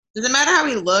Does it matter how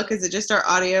we look? Is it just our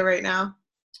audio right now?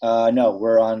 No,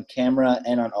 we're on camera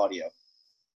and on audio.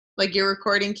 Like you're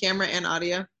recording camera and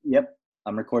audio? Yep,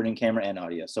 I'm recording camera and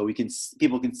audio, so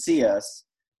people can see us,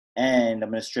 and I'm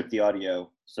going to strip the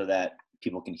audio so that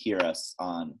people can hear us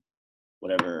on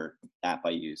whatever app I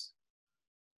use.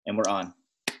 And we're on.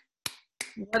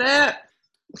 What up?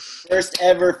 First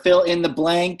ever fill in the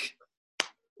blank.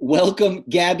 Welcome,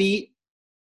 Gabby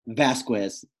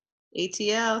Vasquez,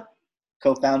 ATL.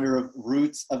 co-founder of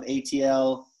Roots of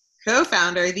ATL.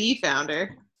 Co-founder, the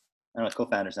founder. I don't know,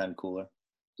 co-founder sounded cooler.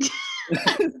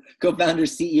 Co-founder,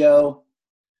 CEO.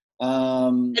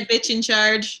 Head bitch in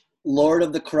charge. Lord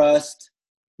of the Crust.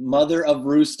 Mother of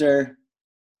Rooster.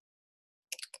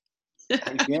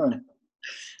 How you feeling?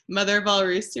 Mother of all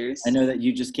roosters. I know that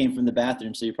you just came from the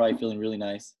bathroom, so you're probably feeling really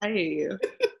nice. I hear you.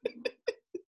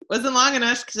 Wasn't long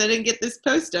enough because I didn't get this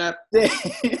post up. All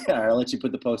right, I'll let you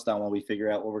put the post on while we figure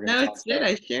out what we're going to talk about. No,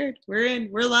 it's good. I shared. We're in.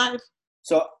 We're live.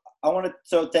 So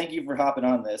thank you for hopping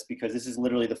on this, because this is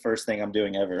literally the first thing I'm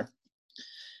doing ever.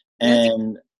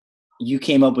 And you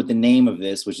came up with the name of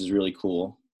this, which is really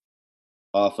cool,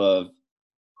 off of,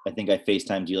 I think I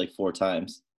FaceTimed you like 4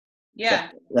 times. Yeah.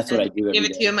 That's what I do every Give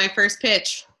it day. to you in my first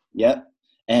pitch. Yep.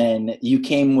 And you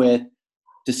came with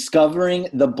discovering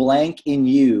the blank in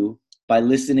you by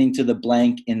listening to the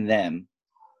blank in them.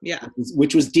 Yeah.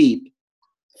 Which was deep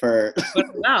for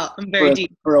wow, I'm very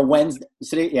deep. For a Wednesday.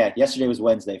 Yesterday was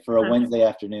Wednesday, for a Wednesday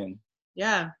afternoon.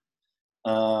 Yeah.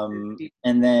 And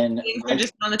then they're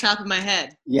just on the top of my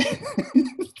head. Yeah.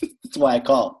 That's why I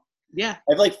call. Yeah.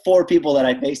 I have like 4 people that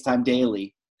I FaceTime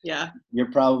daily. Yeah.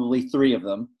 You're probably 3 of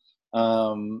them.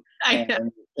 I know.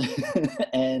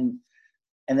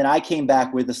 And then I came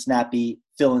back with a snappy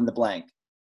fill in the blank,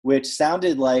 which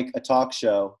sounded like a talk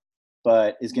show,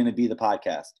 but is going to be the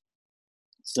podcast.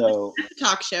 So it's a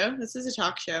talk show. This is a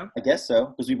talk show. I guess so,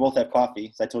 because we both have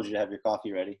coffee. So I told you to have your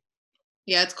coffee ready.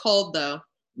 Yeah, it's cold though.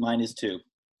 Mine is too.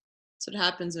 That's what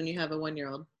happens when you have a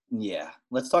 1-year-old. Yeah,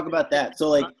 let's talk about that.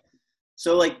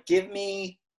 Give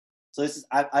me. So this is.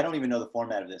 I don't even know the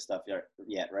format of this stuff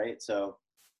yet, right? So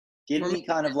give me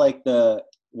kind of like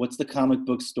what's the comic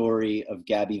book story of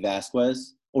Gabby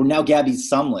Vasquez, or now Gabby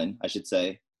Sumlin, I should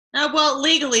say. Well,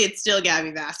 legally it's still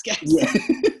Gabby Vasquez. Yeah.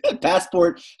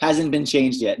 Passport hasn't been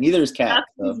changed yet. Neither is Kat.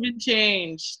 Nothing's been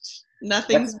changed.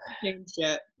 Nothing's been changed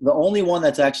yet. The only one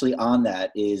that's actually on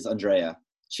that is Andrea.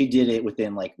 She did it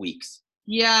within like weeks.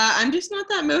 Yeah, I'm just not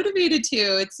that motivated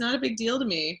to. It's not a big deal to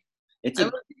me. I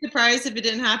wouldn't be surprised if it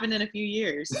didn't happen in a few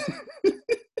years.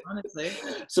 Honestly.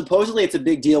 Supposedly it's a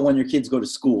big deal when your kids go to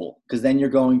school, because then you're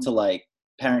going to like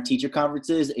parent-teacher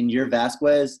conferences and you're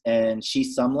Vasquez and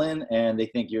she's Sumlin, and they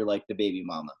think you're like the baby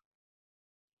mama.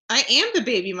 I am the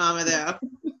baby mama though.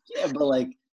 Yeah, but like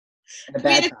I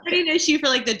mean, it's pretty an issue for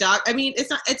like the doc. I mean,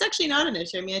 it's actually not an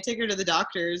issue. I mean, I take her to the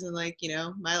doctors and like,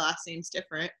 my last name's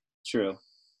different. True.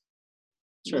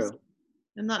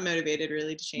 I'm not motivated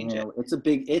really to change it.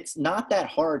 It's not that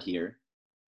hard here.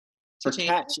 For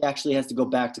Kat, she actually has to go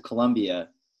back to Colombia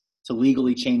to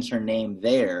legally change her name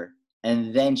there,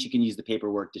 and then she can use the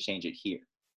paperwork to change it here.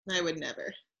 I would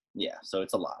never. Yeah, so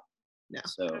it's a lot. No,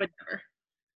 so I would never.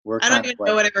 I don't even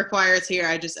know what it requires here.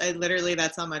 I literally,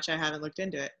 that's how much I haven't looked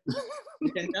into it. I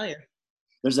can tell you.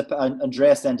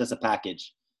 Andrea sent us a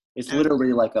package. It's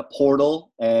literally like a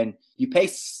portal, and you pay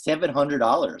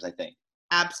 $700, I think.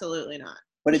 Absolutely not.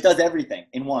 But it does everything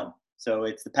in one. So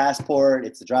it's the passport,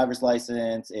 it's the driver's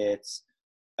license, it's,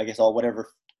 I guess, all whatever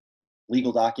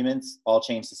legal documents, all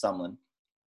changed to Sumlin.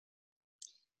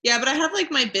 Yeah, but I have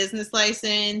like my business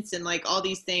license and like all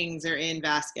these things are in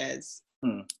Vasquez.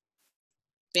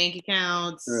 Bank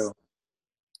accounts. True.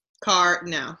 Car,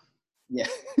 no. Yeah.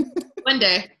 One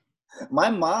day. My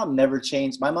mom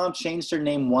changed her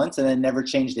name once and then never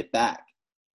changed it back.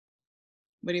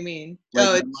 What do you mean?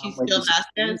 She's still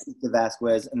Vasquez? To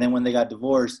Vasquez, and then when they got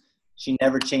divorced, she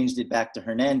never changed it back to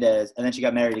Hernandez, and then she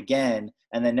got married again,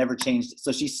 and then never changed it.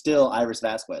 So she's still Iris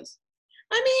Vasquez.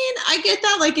 I mean, I get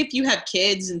that, like, if you have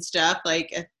kids and stuff,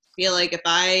 like, I feel like if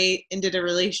I ended a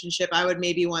relationship, I would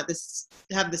maybe want to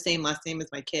have the same last name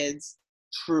as my kids.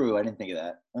 True, I didn't think of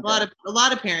that. Okay. A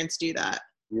lot of parents do that.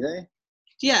 Do they?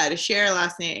 Yeah, to share a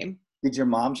last name. Did your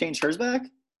mom change hers back?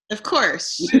 Of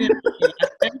course. She didn't.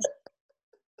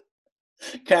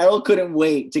 Carol couldn't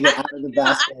wait to get out of the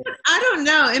Vasquez. I don't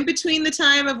know. In between the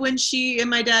time of when she and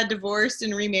my dad divorced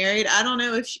and remarried, I don't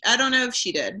know if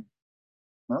she did.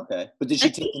 Okay, but did she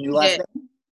take the new last name?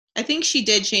 I think she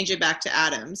did change it back to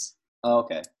Adams. Oh,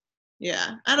 okay.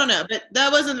 Yeah, I don't know, but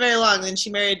that wasn't very long. Then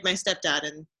she married my stepdad,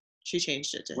 and she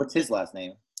changed it to. What's his last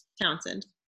name? Townsend.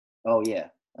 Oh yeah.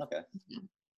 Okay. Mm-hmm.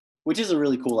 Which is a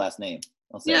really cool last name.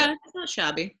 I'll say Yeah, that. it's not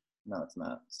shabby. No, it's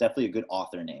not. It's definitely a good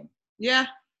author name. Yeah,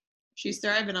 she's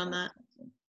thriving on that.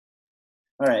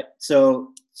 All right,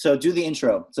 so do the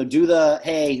intro. So do the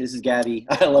hey, this is Gabby.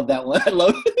 I love that one. I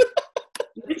love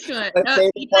Which one? my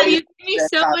favorite You part of give me that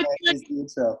so much. comment is the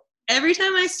intro. Every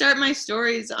time I start my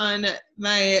stories on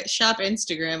my shop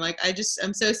Instagram, like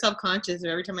I'm so self-conscious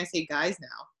every time I say guys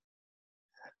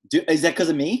now. Is that because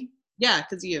of me? Yeah,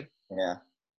 because of you. Yeah.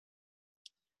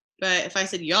 But if I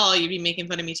said y'all, you'd be making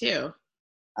fun of me too.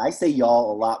 I say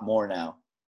y'all a lot more now,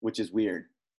 which is weird.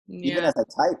 Even Yeah. as I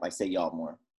type, I say y'all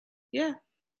more. Yeah.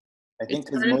 I think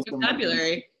It's because part of most the of my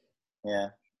vocabulary. yeah.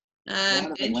 A lot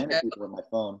of Atlanta Intro. people on my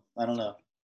phone. I don't know.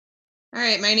 All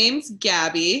right, my name's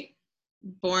Gabby,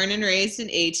 born and raised in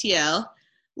ATL.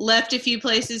 Left a few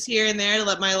places here and there to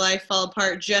let my life fall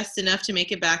apart just enough to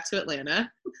make it back to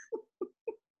Atlanta.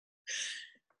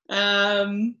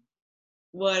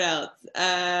 What else?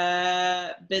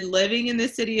 Been living in the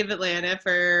city of Atlanta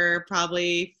for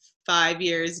probably 5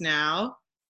 years now.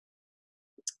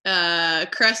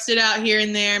 Crusted out here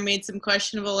and there, made some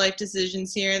questionable life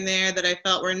decisions here and there that I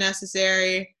felt were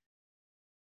necessary.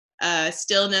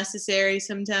 Still necessary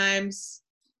sometimes.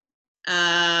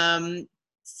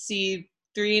 See,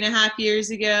 3.5 years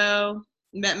ago,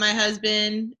 met my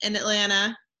husband in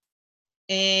Atlanta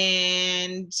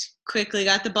and quickly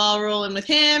got the ball rolling with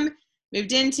him.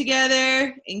 Moved in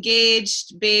together,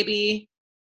 engaged, baby,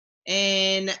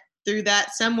 and through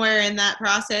that, somewhere in that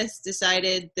process,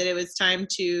 decided that it was time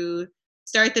to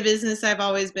start the business I've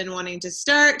always been wanting to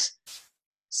start.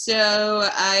 So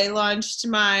I launched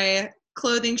my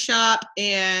clothing shop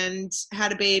and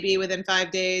had a baby within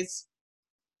 5 days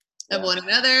of one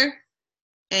another.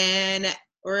 And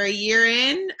we're a year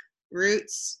in.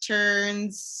 Roots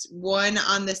turns 1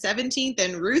 on the 17th,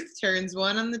 and Ruth turns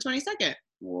 1 on the 22nd.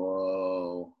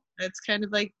 Whoa. That's kind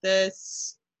of like the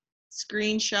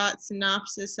screenshot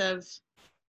synopsis of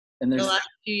And the last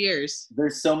few years.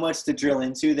 There's so much to drill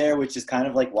into there, which is kind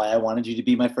of like why I wanted you to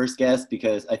be my first guest,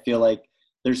 because I feel like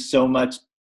there's so much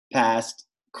past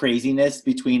craziness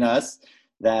between us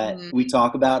that we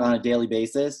talk about on a daily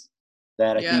basis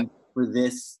that I think for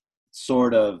this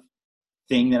sort of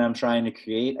thing that I'm trying to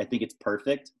create, I think it's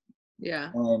perfect.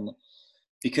 Yeah. And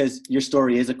because your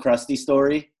story is a crusty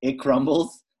story, it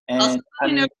crumbles. And also,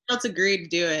 nobody else agreed to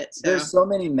do it. So. There's so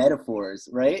many metaphors,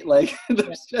 right? Like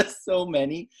there's just so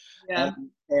many. Yeah.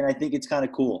 And I think it's kind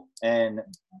of cool. And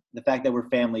the fact that we're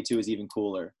family too is even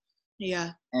cooler.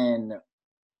 Yeah. And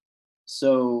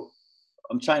so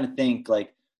I'm trying to think,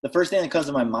 like, the first thing that comes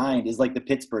to my mind is like the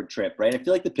Pittsburgh trip, right? I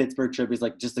feel like the Pittsburgh trip is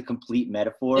like just a complete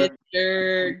metaphor.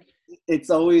 Pittsburgh.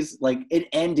 It's always like it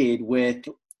ended with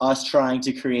us trying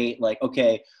to create like,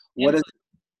 okay, what is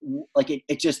like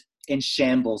it just in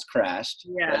shambles crashed.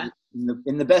 Yeah. Right?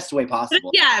 In the best way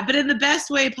possible. But in the best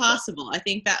way possible. I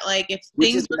think that like if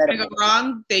things were going to go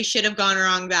wrong, they should have gone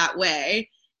wrong that way.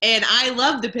 And I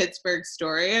love the Pittsburgh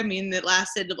story. I mean, it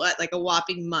lasted like a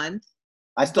whopping month.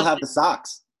 I still have the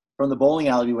socks from the bowling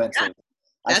alley we went to.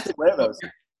 I still wear those.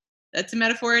 That's a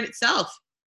metaphor in itself.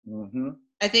 Mm-hmm.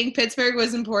 I think Pittsburgh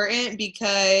was important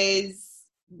because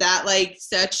that like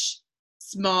such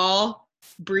small,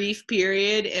 brief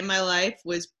period in my life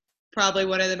was probably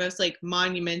one of the most like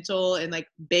monumental and like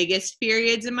biggest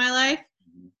periods in my life,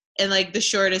 and like the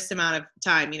shortest amount of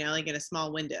time, you know, like in a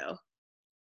small window.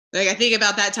 Like I think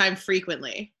about that time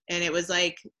frequently, and it was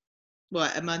like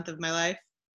what, a month of my life.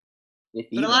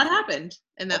 But a lot happened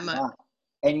in that month.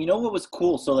 And you know what was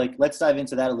cool? So like, let's dive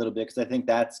into that a little bit, because I think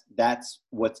that's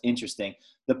what's interesting.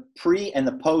 The pre and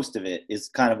the post of it is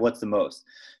kind of what's the most.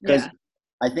 Because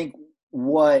I think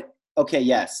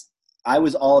yes, I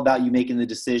was all about you making the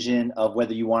decision of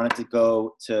whether you wanted to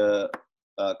go to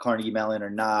Carnegie Mellon or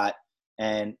not,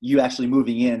 and you actually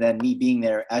moving in, and then me being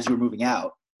there as you were moving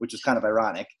out, which was kind of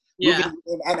ironic. Yeah. Moving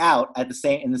in and out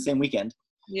in the same weekend.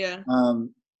 Yeah.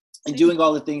 And doing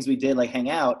all the things we did, like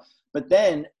hang out. But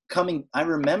then I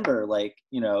remember, like,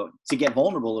 you know, to get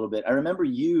vulnerable a little bit, I remember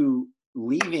you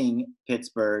leaving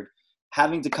Pittsburgh,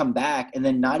 having to come back, and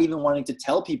then not even wanting to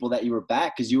tell people that you were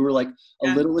back because you were like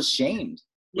a little ashamed,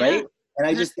 right? And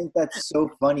I just think that's so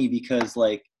funny because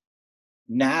like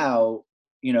now,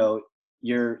 you know,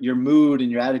 your mood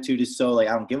and your attitude is so like,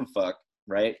 I don't give a fuck,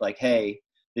 right? Like, hey,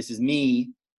 this is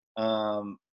me.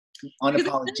 Unapologetic.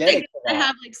 I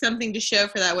have like something to show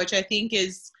for that, which I think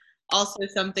is also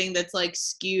something that's like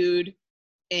skewed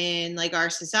in like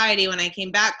our society. When I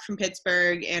came back from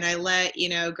Pittsburgh and I let, you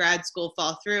know, grad school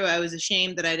fall through, I was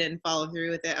ashamed that I didn't follow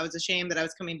through with it. I was ashamed that I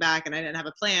was coming back and I didn't have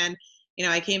a plan. You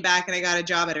know, I came back and I got a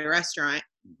job at a restaurant.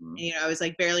 And, you know, I was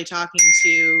like barely talking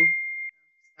to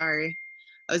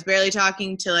I was barely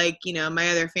talking to like, my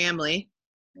other family.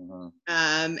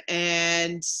 Mm-hmm.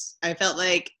 And I felt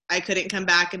like I couldn't come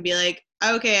back and be like,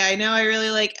 okay, I know I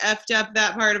really like effed up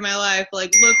that part of my life.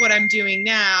 Like, look what I'm doing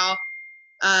now.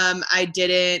 I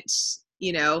didn't,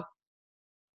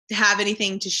 have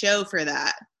anything to show for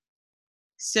that.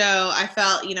 So I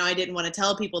felt, I didn't want to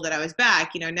tell people that I was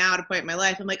back. Now at a point in my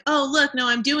life, I'm like, oh, look, no,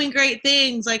 I'm doing great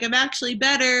things. Like, I'm actually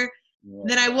better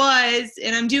than I was,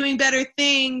 and I'm doing better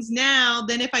things now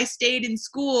than if I stayed in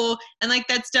school. And like,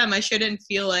 that's dumb. I shouldn't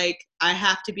feel like I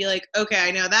have to be like, okay,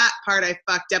 I know that part I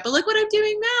fucked up, but look what I'm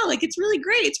doing now. Like, it's really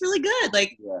great. It's really good.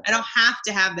 Like, I don't have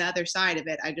to have the other side of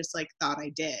it. I just like thought I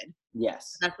did.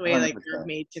 Yes. That's the way 100%. like you're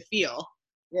made to feel.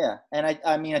 Yeah. And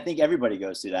I mean, I think everybody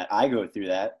goes through that. I go through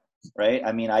that. Right.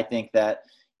 I mean, I think that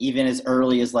even as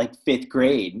early as like 5th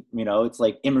grade, it's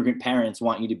like immigrant parents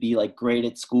want you to be like great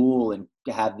at school and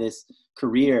have this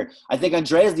career. I think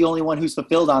Andrea's the only one who's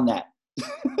fulfilled on that.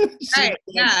 Right.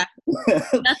 Yeah.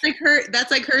 That's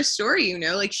like her story,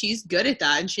 like she's good at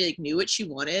that, and she like knew what she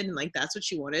wanted, and like that's what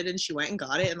she wanted, and she went and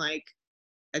got it, and like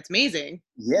that's amazing.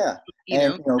 Yeah.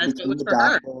 That's what between was the for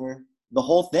her. doctor, the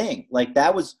whole thing, like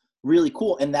that was really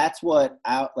cool. And that's what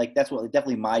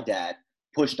definitely my dad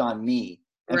pushed on me.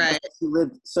 And right. He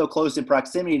lived so close in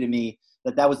proximity to me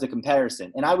that was the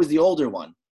comparison. And I was the older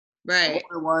one. Right. The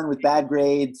older one with bad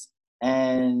grades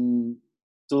and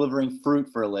delivering fruit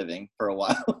for a living for a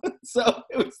while. So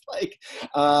it was like,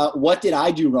 what did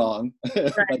I do wrong?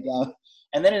 Right.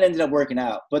 And then it ended up working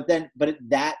out. But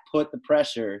that put the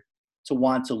pressure to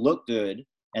want to look good.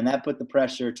 And that put the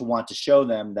pressure to want to show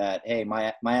them that, hey,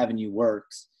 my avenue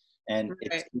works and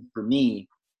it's good for me.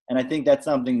 And I think that's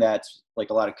something that's like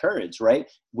a lot of courage, right?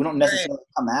 We don't necessarily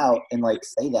come out and like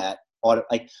say that,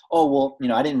 like, oh, well,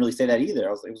 I didn't really say that either. It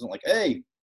wasn't like, hey,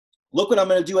 look what I'm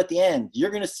going to do at the end. You're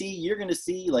going to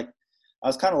see. Like, I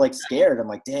was kind of like scared. I'm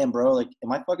like, damn, bro, like,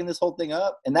 am I fucking this whole thing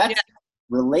up? And that's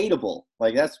relatable.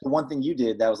 Like, that's the one thing you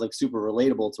did that was like super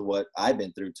relatable to what I've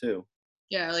been through too.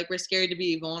 Yeah, like we're scared to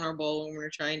be vulnerable when we're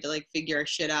trying to like figure our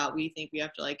shit out. We think we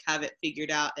have to like have it figured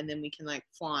out, and then we can like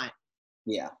flaunt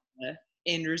the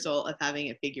end result of having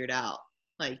it figured out.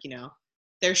 Like,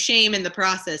 there's shame in the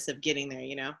process of getting there,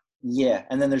 Yeah,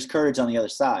 and then there's courage on the other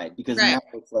side, because now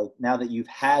it's like, now that you've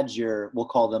had your, we'll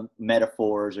call them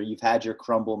metaphors, or you've had your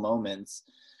crumble moments,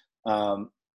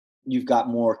 you've got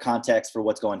more context for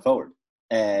what's going forward.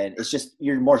 And it's just,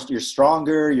 you're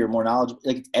stronger, you're more knowledgeable,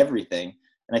 like it's everything.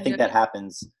 And I think that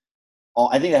happens all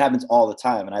the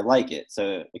time, and I like it.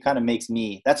 So it kind of makes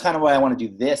me, that's kind of why I want to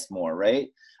do this more, right?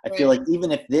 I feel like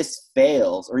even if this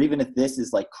fails, or even if this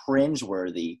is like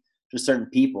cringeworthy for certain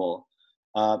people,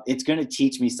 it's going to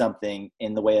teach me something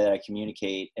in the way that I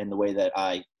communicate and the way that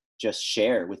I just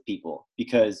share with people.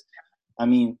 Because, I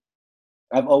mean,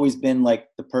 I've always been like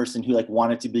the person who like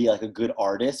wanted to be like a good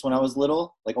artist when I was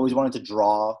little, like always wanted to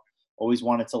draw, always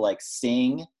wanted to like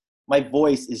sing. My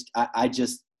voice is, I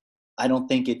don't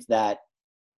think it's that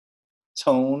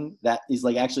tone that is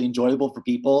like actually enjoyable for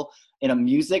people in a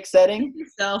music setting.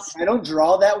 I don't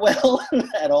draw that well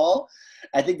at all.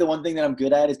 I think the one thing that I'm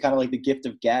good at is kind of like the gift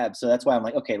of gab. So that's why I'm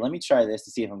like, okay, let me try this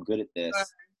to see if I'm good at this.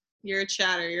 You're a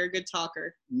chatter. You're a good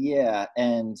talker. Yeah.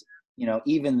 And,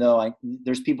 even though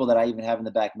there's people that I even have in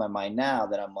the back of my mind now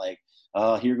that I'm like,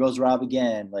 oh, here goes Rob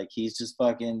again. Like, he's just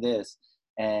fucking this.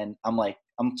 And I'm like,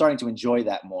 I'm starting to enjoy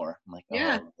that more. I'm like, oh,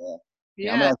 yeah.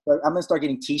 I'm gonna start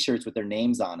getting T-shirts with their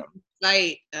names on them.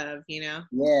 Light of,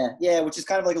 Yeah, which is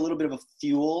kind of like a little bit of a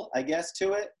fuel, I guess,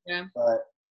 to it. Yeah. But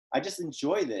I just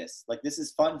enjoy this. Like, this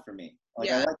is fun for me.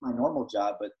 Like, I like my normal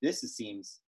job, but this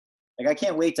seems like I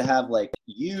can't wait to have like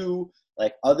you,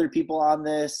 like other people on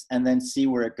this, and then see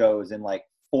where it goes in like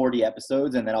 40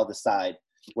 episodes, and then I'll decide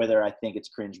whether I think it's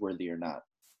cringeworthy or not.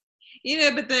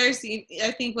 But there's,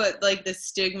 I think what like the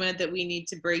stigma that we need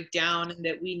to break down and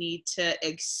that we need to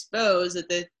expose that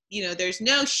there's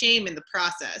no shame in the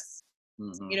process.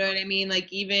 Mm-hmm. You know what I mean?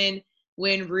 Like, even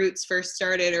when Roots first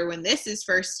started, or when this is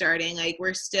first starting, like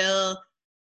we're still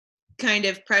kind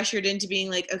of pressured into being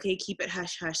like, okay, keep it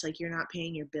hush hush. Like, you're not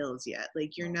paying your bills yet.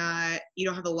 Like, you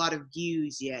don't have a lot of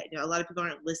views yet. A lot of people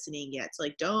aren't listening yet. So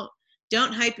like, don't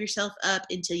hype yourself up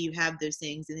until you have those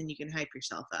things, and then you can hype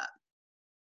yourself up.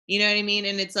 You know what I mean?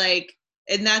 And it's like,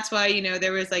 and that's why,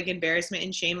 there was like embarrassment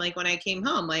and shame. Like when I came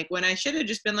home, like when I should have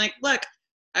just been like, look,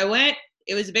 I went,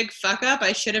 it was a big fuck up.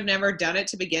 I should have never done it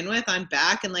to begin with. I'm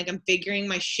back, and like, I'm figuring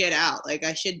my shit out. Like,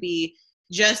 I should be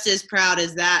just as proud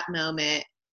as that moment,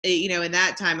 in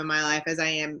that time of my life as I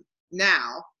am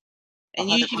now. And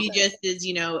 100%. You should be just as,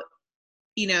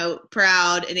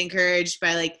 proud and encouraged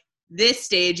by like this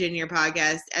stage in your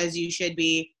podcast as you should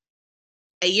be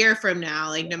a year from now,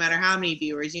 like no matter how many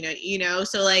viewers,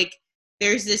 so like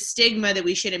there's this stigma that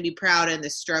we shouldn't be proud in the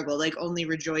struggle, like only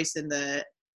rejoice in the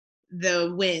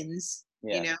wins,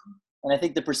 Yeah. And I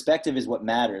think the perspective is what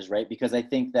matters, right? Because I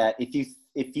think that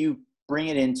if you bring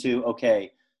it into,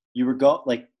 okay, you were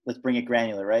like, let's bring it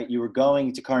granular, right? You were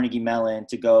going to Carnegie Mellon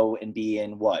to go and be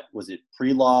in what? Was it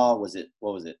pre-law?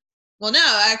 What was it? Well,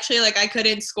 no, actually, like I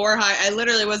couldn't score high. I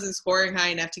literally wasn't scoring high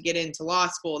enough to get into law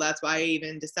school. That's why I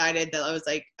even decided that I was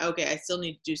like, okay, I still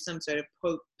need to do some sort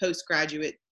of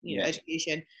postgraduate,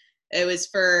 education. It was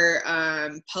for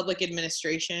public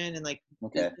administration and like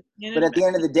okay. But at the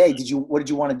end of the day, what did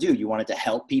you want to do? You wanted to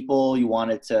help people? You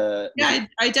wanted to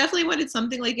I definitely wanted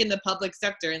something like in the public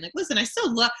sector. And like, listen, I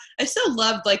still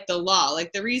loved like the law.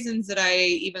 Like the reasons that I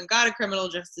even got a criminal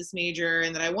justice major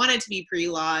and that I wanted to be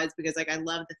pre-law is because like I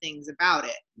love the things about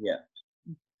it. Yeah.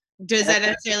 Does that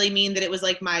necessarily mean that it was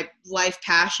like my life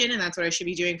passion and that's what I should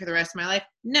be doing for the rest of my life?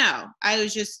 No, I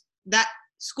was just that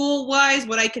school-wise,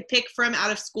 what I could pick from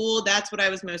out of school, that's what I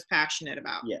was most passionate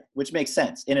about. Yeah, which makes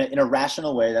sense. In a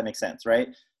rational way, that makes sense, right?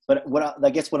 But I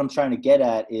guess what I'm trying to get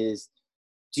at is,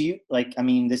 do you, like, I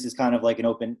mean, this is kind of like an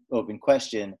open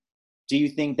question. Do you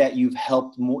think that you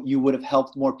would have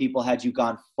helped more people had you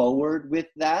gone forward with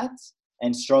that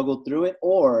and struggled through it?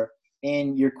 Or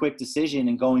in your quick decision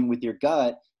and going with your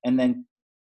gut and then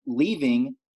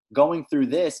leaving, going through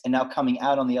this and now coming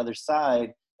out on the other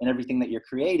side and everything that you're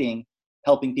creating,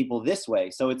 helping people this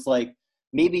way? So it's like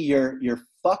maybe your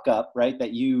fuck up, right,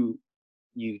 that you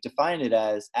define it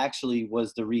as, actually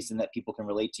was the reason that people can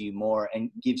relate to you more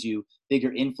and gives you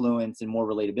bigger influence and more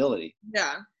relatability.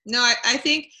 Yeah. No, I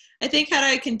think had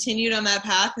I continued on that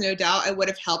path, no doubt I would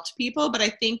have helped people. But I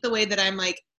think the way that I'm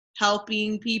like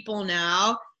helping people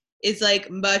now is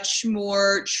like much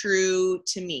more true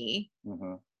to me.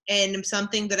 Mm-hmm. And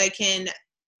something that I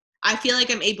feel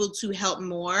like I'm able to help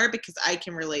more because I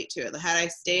can relate to it. Had I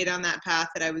stayed on that path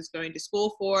that I was going to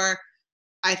school for,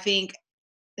 I think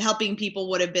helping people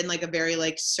would have been like a very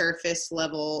like surface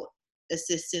level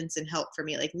assistance and help for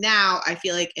me. Like now I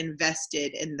feel like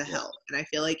invested in the help, and I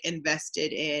feel like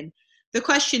invested in the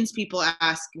questions people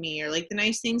ask me, or like the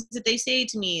nice things that they say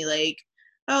to me, like,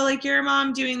 oh, like your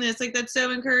mom doing this, like that's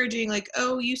so encouraging, like,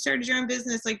 oh, you started your own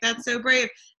business, like that's so brave.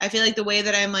 I feel like the way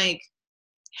that I'm like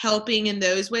helping in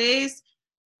those ways,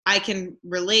 I can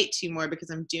relate to more because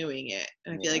I'm doing it.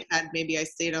 And I feel like had maybe I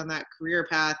stayed on that career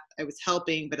path, I was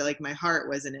helping, but like my heart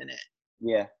wasn't in it.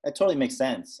 Yeah, that totally makes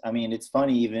sense. I mean, it's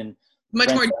funny, even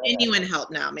much more genuine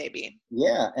help now, maybe.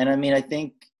 Yeah, and I mean, I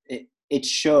think it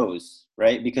shows,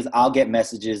 right? Because I'll get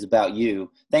messages about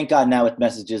you. Thank God now with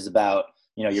messages about,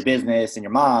 your business and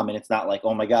your mom, and it's not like,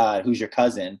 oh my God, who's your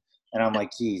cousin? And I'm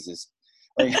like, Jesus.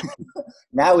 Like,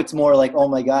 now it's more like, oh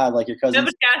my God, like your cousin.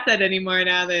 Nobody asks that anymore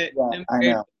now that I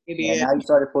know. Yeah, now you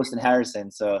started posting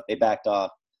Harrison, so they backed off.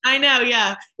 I know,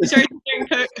 yeah.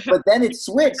 But then it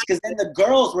switched because then the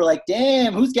girls were like,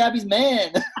 damn, who's Gabby's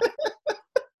man?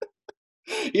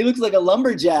 He looks like a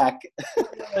lumberjack.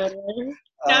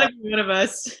 Gotta be one of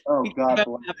us. Oh God.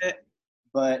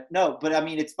 But I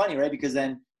mean, it's funny, right? Because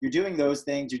then you're doing those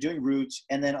things, you're doing Rooch,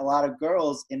 and then a lot of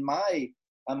girls in my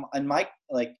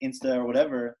like Insta or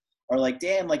whatever are like,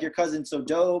 damn, like your cousin's so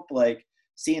dope, like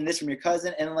seeing this from your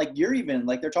cousin, and like you're even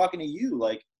like they're talking to you,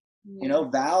 like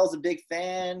Val's a big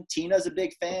fan, Tina's a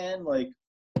big fan, like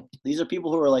these are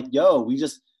people who are like, yo, we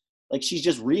just like, she's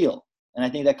just real, and I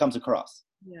think that comes across.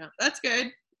 Yeah, that's good.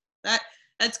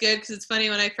 That's good because it's funny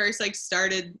when I first like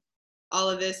started all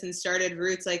of this and started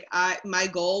Roots, like my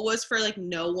goal was for like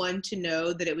no one to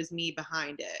know that it was me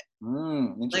behind it.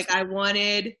 Like I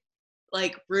wanted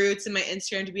like Roots and my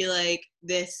Instagram to be like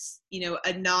this,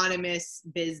 anonymous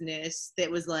business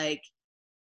that was like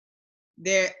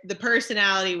the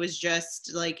personality was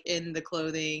just like in the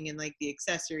clothing and like the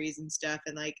accessories and stuff,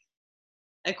 and like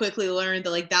I quickly learned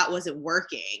that like that wasn't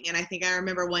working. And I think I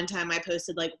remember one time I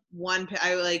posted like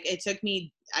I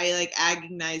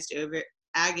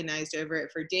agonized over it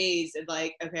for days of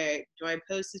like, okay, do I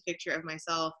post this picture of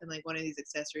myself in like one of these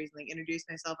accessories and like introduce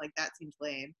myself? Like that seems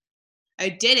lame. I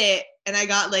did it and I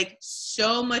got like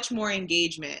so much more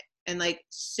engagement and like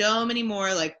so many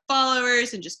more like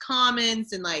followers and just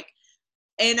comments and like,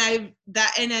 and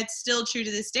it's still true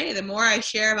to this day. The more I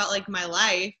share about like my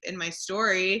life and my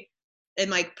story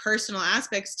and like personal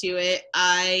aspects to it,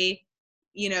 I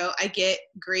get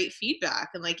great feedback.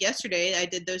 And like yesterday I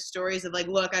did those stories of like,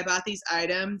 look, I bought these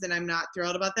items and I'm not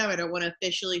thrilled about them. I don't want to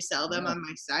officially sell them on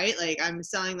my site. Like I'm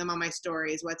selling them on my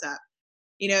stories. What's up?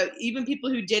 Even people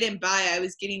who didn't buy, I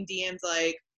was getting DMs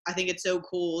like, I think it's so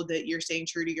cool that you're staying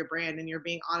true to your brand and you're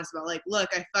being honest about like, look,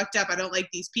 I fucked up. I don't like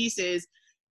these pieces.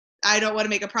 I don't want to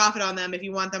make a profit on them. If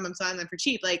you want them, I'm selling them for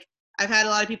cheap. Like, I've had a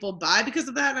lot of people buy because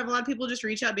of that. And I have a lot of people just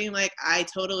reach out being like, I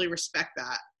totally respect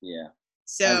that. Yeah.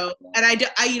 So, and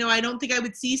I don't think I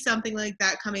would see something like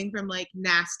that coming from like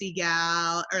Nasty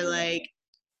Gal or like,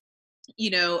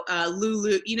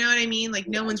 Lulu, you know what I mean? Like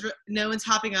no one's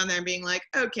hopping on there and being like,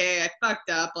 okay, I fucked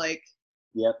up. Like,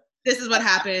 yep. This is what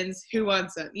happens. Who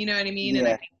wants them? You know what I mean? Yeah. And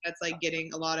I think that's like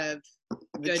getting a lot of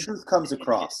the truth comes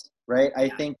across, right? I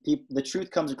think the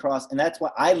truth comes across, and that's why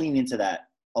I lean into that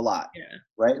a lot,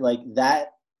 right? Like that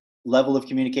level of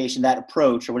communication, that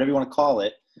approach, or whatever you want to call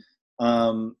it,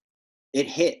 it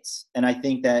hits. And I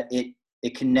think that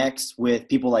it connects with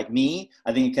people like me.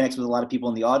 I think it connects with a lot of people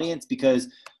in the audience because,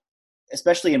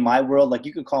 especially in my world, like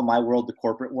you could call my world the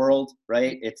corporate world,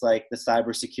 right? It's like the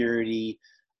cybersecurity,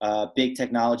 big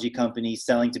technology companies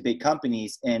selling to big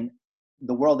companies. And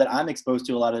the world that I'm exposed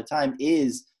to a lot of the time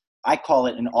is, I call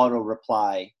it an auto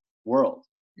reply world.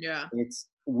 Yeah.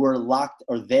 We're locked,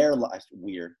 or they're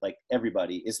weird. Like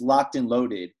everybody is locked and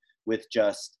loaded with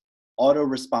just auto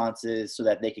responses so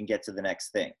that they can get to the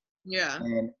next thing. Yeah.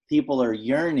 And people are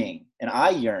yearning, and I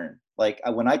yearn. Like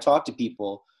when I talk to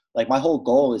people, like my whole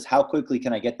goal is how quickly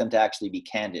can I get them to actually be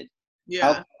candid?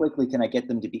 Yeah. How quickly can I get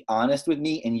them to be honest with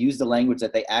me and use the language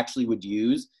that they actually would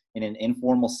use in an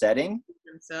informal setting?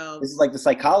 Themselves. This is like the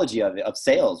psychology of it, of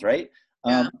sales, right?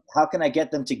 How can I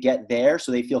get them to get there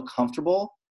so they feel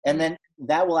comfortable? And then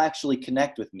that will actually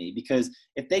connect with me, because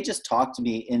if they just talk to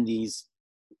me in these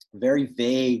very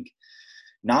vague,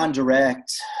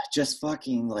 non-direct, just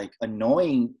fucking like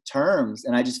annoying terms,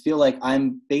 and I just feel like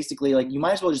I'm basically like, you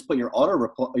might as well just put your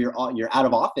your out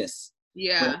of office.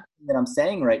 Yeah. That I'm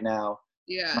saying right now.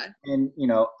 Yeah. And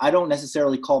I don't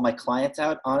necessarily call my clients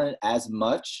out on it as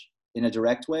much in a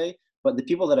direct way, but the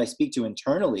people that I speak to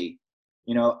internally,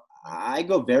 I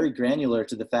go very granular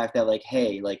to the fact that like,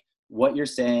 hey, like what you're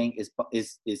saying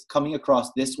is coming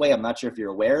across this way. I'm not sure if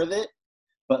you're aware of it,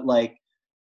 but like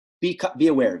be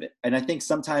aware of it. And I think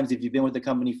sometimes if you've been with the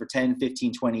company for 10,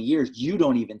 15, 20 years, you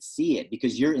don't even see it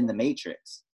because you're in the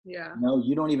matrix. Yeah.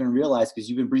 You don't even realize because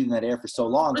you've been breathing that air for so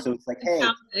long. So it's like, hey,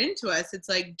 into us, it's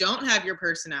like, don't have your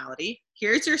personality.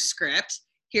 Here's your script.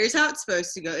 Here's how it's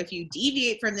supposed to go. If you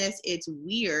deviate from this, it's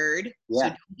weird. Yeah. So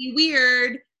don't be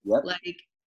weird. Yep. Like,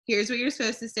 here's what you're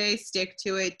supposed to say. Stick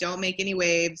to it. Don't make any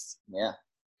waves. Yeah.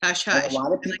 Hush, hush. And a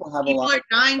lot of people have people are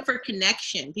dying for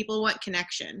connection. People want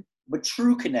connection. But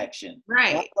true connection.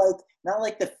 Right. Not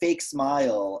like the fake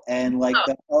smile and like I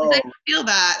feel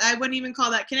that. I wouldn't even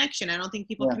call that connection. I don't think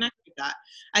people connect with that.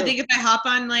 I think if I hop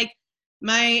on like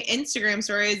my Instagram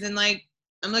stories and like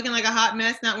I'm looking like a hot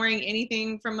mess, not wearing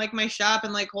anything from like my shop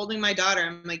and like holding my daughter,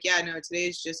 I'm like, yeah, no,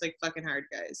 today's just like fucking hard,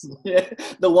 guys. Yeah.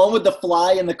 The one with the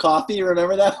fly and the coffee,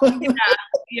 remember that one?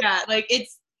 Yeah, like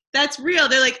that's real.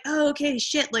 They're like, oh, okay,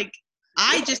 shit, like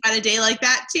I just had a day like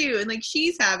that too, and like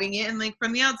she's having it, and like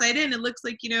from the outside in, it looks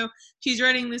like she's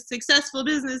running this successful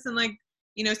business and like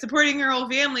supporting her whole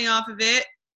family off of it.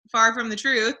 Far from the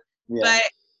truth, but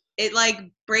it like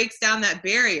breaks down that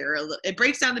barrier. It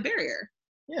breaks down the barrier.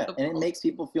 Yeah, and it makes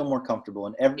people feel more comfortable.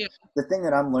 And the thing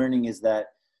that I'm learning is that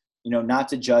not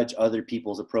to judge other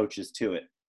people's approaches to it,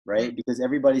 right? Mm-hmm. Because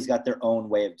everybody's got their own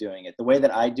way of doing it. The way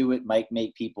that I do it might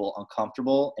make people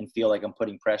uncomfortable and feel like I'm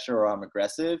putting pressure or I'm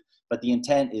aggressive, but the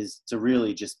intent is to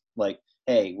really just like,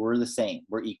 hey, we're the same,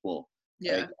 we're equal.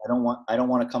 Yeah. Like, I don't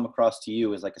want to come across to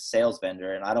you as like a sales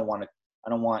vendor, and I don't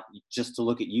want just to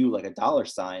look at you like a dollar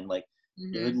sign. Like,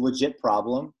 it's a legit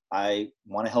problem. I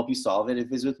want to help you solve it.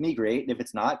 If it's with me, great. If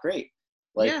it's not, great.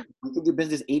 Like we can do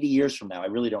business 80 years from now. I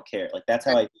really don't care. Like that's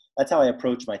how I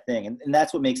approach my thing. And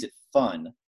that's what makes it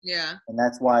fun. Yeah. And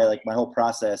that's why like my whole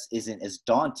process isn't as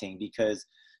daunting because,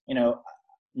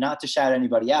 not to shout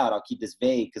anybody out, I'll keep this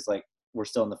vague because like we're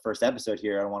still in the first episode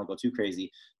here. I don't want to go too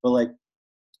crazy, but like,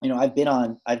 I've been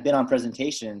on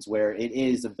presentations where it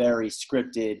is a very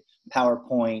scripted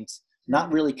PowerPoint,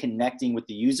 not really connecting with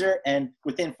the user. And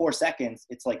within 4 seconds,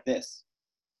 it's like this.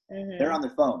 Mm-hmm. They're on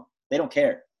their phone. They don't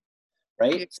care.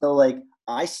 Right. Yeah. So like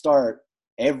I start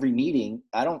every meeting.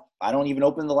 I don't even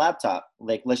open the laptop.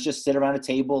 Like, let's just sit around a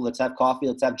table. Let's have coffee.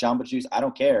 Let's have Jamba Juice. I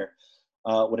don't care.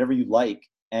 Whatever you like.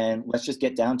 And let's just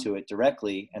get down to it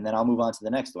directly. And then I'll move on to the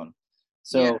next one.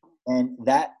 So, and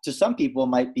that to some people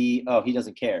might be, oh, he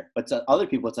doesn't care. But to other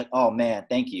people, it's like, oh man,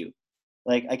 thank you.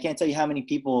 Like, I can't tell you how many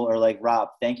people are like, Rob,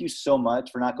 thank you so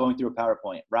much for not going through a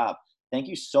PowerPoint. Rob, thank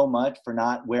you so much for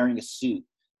not wearing a suit.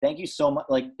 Thank you so much.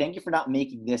 Like, thank you for not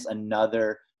making this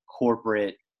another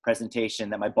corporate presentation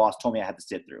that my boss told me I had to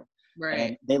sit through. Right.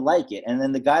 And they like it. And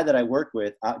then the guy that I work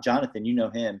with, Jonathan, you know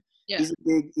him. Yeah.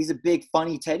 He's a big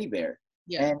funny teddy bear.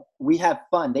 Yeah. And we have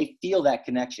fun. They feel that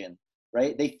connection.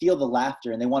 right? They feel the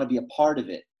laughter and they want to be a part of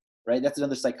it, right? That's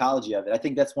another psychology of it. I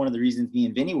think that's one of the reasons me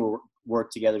and Vinny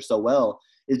work together so well,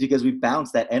 is because we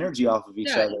bounce that energy off of each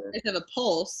other. You guys have a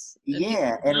pulse.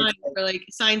 Yeah, and it's for like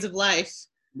signs of life.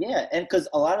 Yeah, and because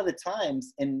a lot of the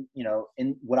times, in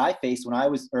what I faced when I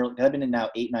was early, I've been in now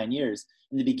 8-9 years.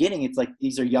 In the beginning, it's like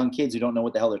these are young kids who don't know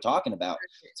what the hell they're talking about.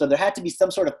 So there had to be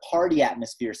some sort of party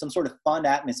atmosphere, some sort of fun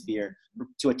atmosphere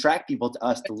to attract people to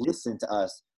us, to listen to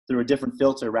us through a different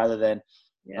filter rather than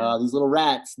these little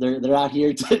rats. They're out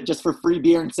here just for free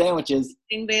beer and sandwiches.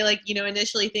 I think they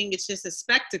initially think it's just a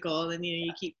spectacle, and then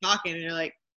you keep talking, and you're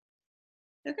like,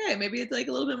 okay, maybe it's like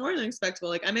a little bit more than a spectacle.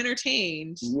 Like I'm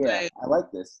entertained. Yeah, I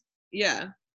like this. Yeah,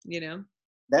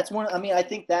 That's one. I mean, I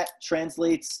think that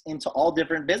translates into all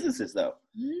different businesses, though.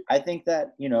 Mm-hmm. I think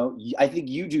that, I think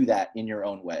you do that in your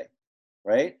own way,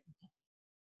 right?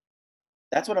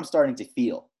 That's what I'm starting to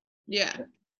feel. Yeah.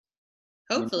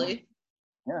 Hopefully.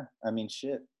 Yeah. I mean,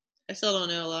 shit. I still don't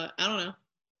know a lot. I don't know.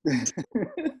 It's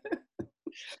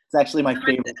actually my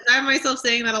favorite. I have myself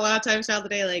saying that a lot of times throughout the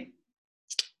day. Like,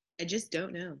 I just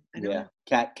don't know. I don't know.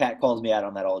 Kat calls me out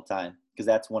on that all the time because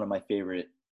that's one of my favorite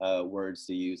words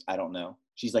to use. I don't know.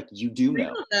 She's like, you do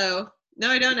know. No,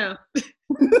 I don't know. I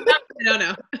don't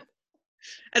know.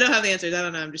 I don't have the answers. I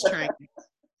don't know. I'm just trying.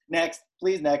 Next.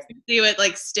 See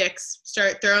what sticks.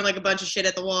 Start throwing a bunch of shit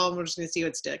at the wall, and we're just gonna see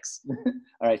what sticks.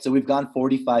 All right. So we've gone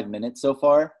 45 minutes so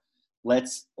far.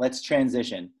 Let's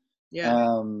transition.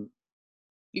 Yeah.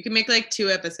 You can make 2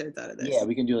 episodes out of this. Yeah,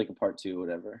 we can do a part 2 or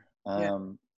whatever.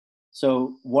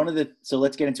 So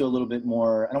let's get into a little bit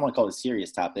more, I don't want to call it a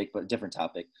serious topic, but a different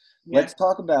topic. Yeah. Let's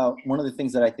talk about one of the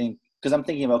things that I think, because I'm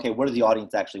thinking of, okay, what do the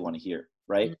audience actually want to hear,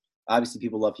 right? Mm-hmm. Obviously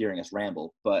people love hearing us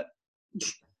ramble, but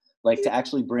to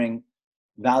actually bring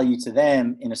value to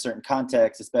them in a certain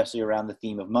context, especially around the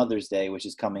theme of Mother's Day, which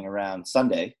is coming around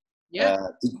Sunday. Yeah.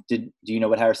 Do you know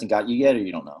what Harrison got you yet, or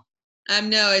you don't know?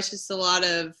 No, it's just a lot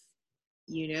of,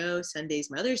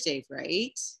 Sunday's Mother's Day,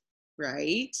 right?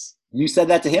 Right. You said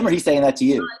that to him, or he's saying that to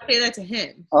you? I say that to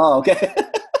him. Oh, okay.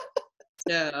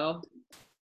 So,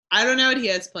 I don't know what he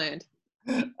has planned.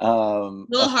 A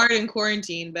little hard in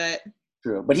quarantine, but.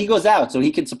 True, but he goes out, so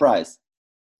he can surprise.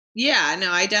 Yeah,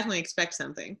 no, I definitely expect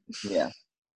something. Yeah,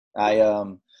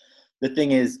 the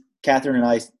thing is, Catherine and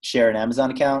I share an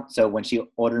Amazon account, so when she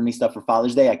ordered me stuff for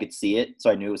Father's Day, I could see it, so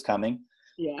I knew it was coming.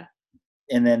 Yeah.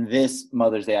 And then this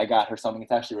Mother's Day, I got her something.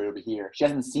 It's actually right over here. She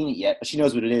hasn't seen it yet, but she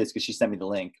knows what it is because she sent me the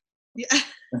link. Yeah.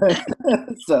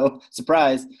 So,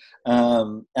 surprise.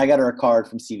 I got her a card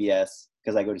from CVS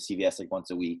because I go to CVS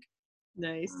once a week.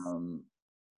 Nice.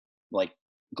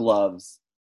 Gloves,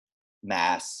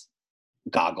 mask,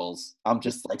 goggles. I'm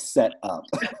just set up.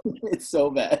 It's so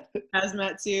bad.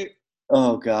 Hazmat suit.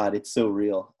 Oh God, it's so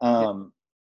real. And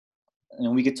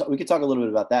we could talk a little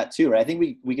bit about that too, right? I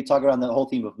think we could talk around the whole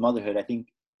theme of motherhood. I think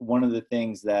one of the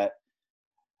things that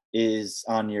is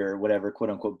on your whatever quote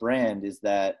unquote brand is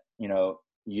that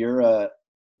you're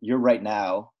right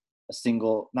now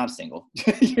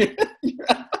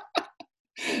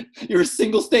you're a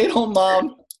single stay-at-home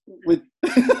mom with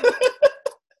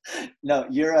no,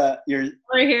 you're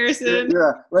Harrison.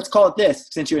 Let's call it this,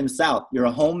 since you're in the South. You're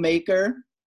a homemaker.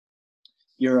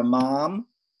 You're a mom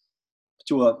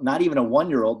to not even a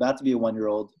 1-year-old, about to be a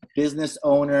 1-year-old, business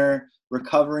owner,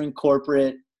 recovering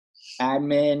corporate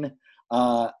admin,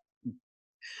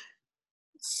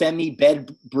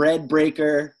 bread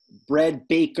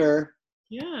baker.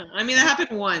 Yeah, I mean that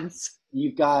happened once.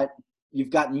 You've got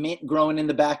mint growing in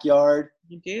the backyard.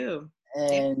 You do.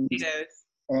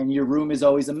 And your room is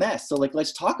always a mess. So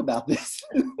let's talk about this.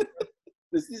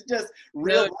 This is just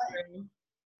real life.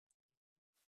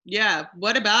 Yeah.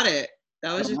 What about it?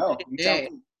 That was just a day.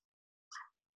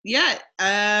 Yeah.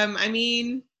 I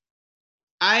mean,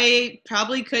 I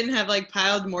probably couldn't have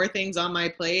piled more things on my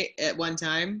plate at one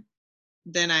time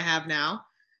than I have now.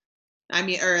 I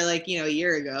mean, or a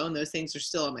year ago, and those things are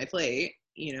still on my plate.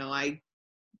 I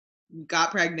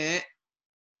got pregnant.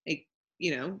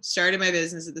 Started my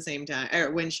business at the same time,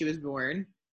 or when she was born.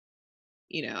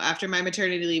 After my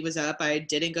maternity leave was up, I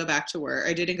didn't go back to work.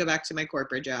 I didn't go back to my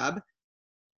corporate job.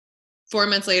 4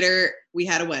 months later, we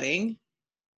had a wedding.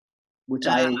 Which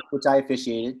I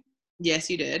officiated. Yes,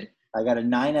 you did. I got a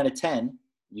 9 out of 10.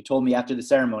 You told me after the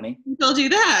ceremony. Who told you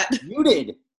that? You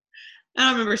did. I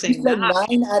don't remember saying you said that.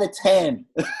 9 out of 10.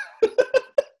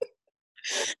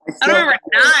 I don't remember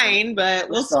 9, but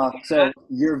we'll see. So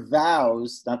your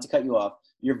vows, not to cut you off,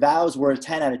 your vows were a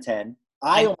 10 out of 10.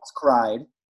 I almost cried.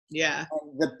 Yeah.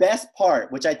 And the best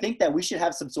part, which I think that we should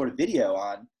have some sort of video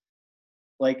on,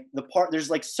 there's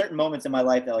certain moments in my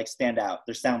life that stand out.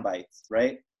 They're sound bites,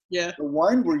 right? Yeah. The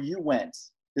one where you went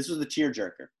This was the cheer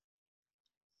jerker.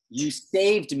 You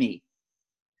saved me.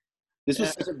 This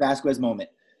was such a Vasquez moment.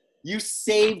 You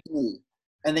saved me.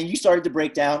 And then you started to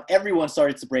break down. Everyone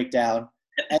started to break down.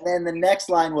 And then the next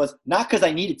line was, not because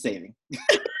I needed saving.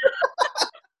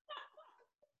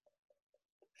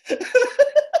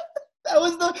 That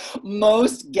was the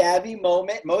most Gabby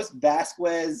moment, most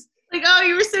Vasquez. Like, oh,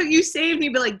 you saved me,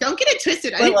 but like, don't get it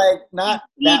twisted. I But didn't like, not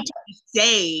need that to be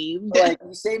saved. But like,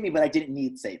 you saved me, but I didn't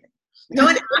need saving. No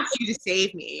one asked you to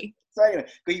save me. So anyway,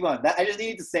 go on. I just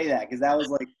needed to say that because that was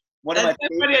like one of my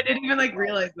That's so funny. I didn't even like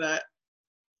realize that.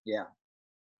 Yeah.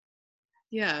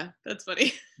 Yeah, that's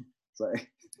funny. Sorry.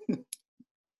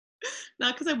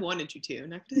 Not because I wanted you to.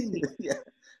 Not because Yeah.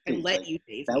 I let you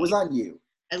save me. That was on you.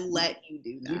 I let you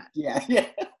do that. Yeah.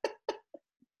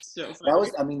 So funny. That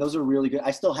was. I mean, those are really good.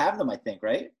 I still have them. I think,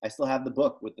 right? I still have the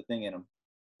book with the thing in them.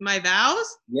 My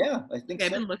vows? Yeah, I think Okay,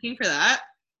 so. I've been looking for that.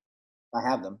 I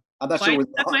have them. I'm not Why sure do where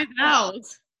you they have are. my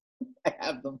vows? I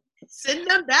have them. Send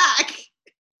them back.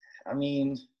 I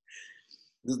mean,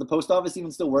 does the post office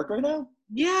even still work right now?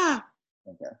 Yeah.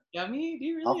 Okay. Yummy. Do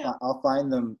you really? I'll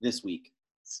find them this week.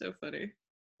 So funny.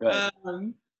 Go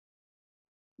ahead.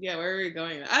 Yeah, where are we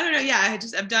going? I don't know. Yeah,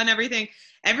 I've done everything.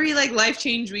 Every like life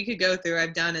change we could go through,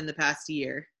 I've done in the past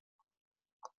year.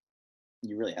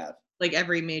 You really have. Like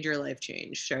every major life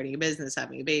change, starting a business,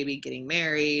 having a baby, getting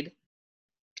married.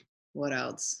 What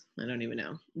else? I don't even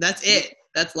know. That's it.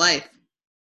 That's life.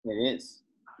 It is.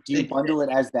 Do you bundle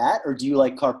it as that, or do you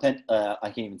like I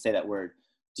can't even say that word.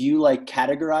 Do you like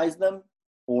categorize them,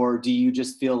 or do you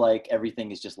just feel like everything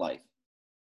is just life?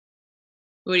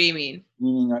 What do you mean?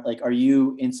 Meaning, like, are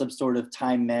you in some sort of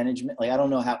time management? Like, I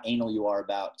don't know how anal you are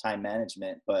about time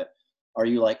management, but are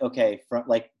you like, okay, from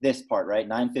like this part, right?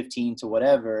 9:15 to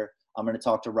whatever, I'm going to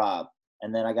talk to Rob.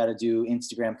 And then I got to do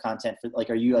Instagram content for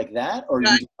like, are you like that? Or you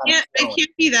just I can't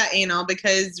be that anal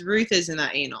because Ruth isn't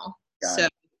that anal. So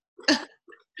yeah.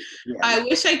 I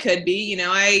wish I could be. You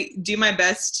know, I do my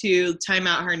best to time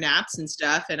out her naps and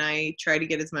stuff. And I try to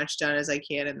get as much done as I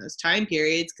can in those time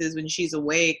periods because when she's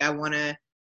awake, I want to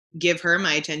give her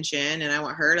my attention and I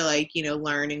want her to like, you know,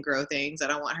 learn and grow things. I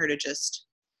don't want her to just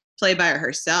play by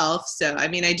herself. So, I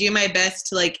mean, I do my best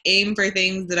to like aim for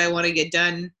things that I want to get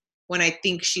done when I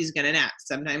think she's going to nap.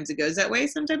 Sometimes it goes that way.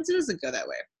 Sometimes it doesn't go that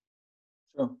way.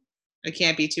 Sure. I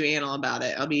can't be too anal about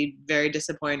it. I'll be very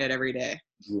disappointed every day.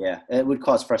 Yeah. It would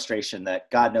cause frustration that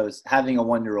God knows having a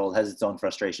 1-year-old has its own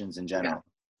frustrations in general.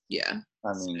 Yeah.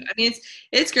 I mean,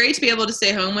 it's great to be able to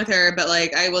stay home with her, but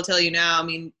like I will tell you now, I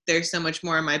mean, there's so much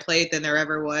more on my plate than there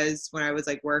ever was when I was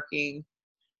like working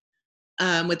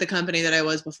with the company that I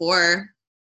was before.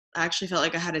 I actually felt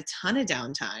like I had a ton of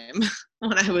downtime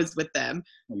when I was with them.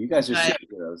 you guys are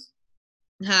superheroes.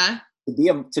 Huh?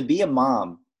 To be a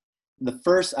mom, the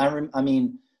first I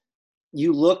mean,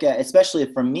 you look at,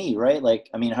 especially from me, right? Like,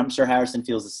 I mean, I'm sure Harrison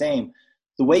feels the same.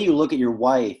 The way you look at your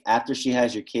wife after she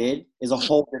has your kid is a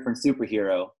whole different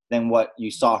superhero than what you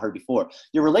saw her before.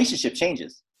 Your relationship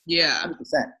changes. Yeah. 100%.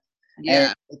 Yeah.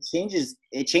 And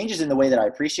it changes in the way that I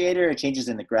appreciate her. It changes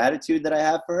in the gratitude that I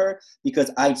have for her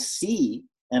because I see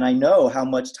and I know how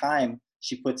much time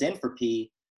she puts in for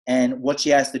P and what she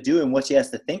has to do and what she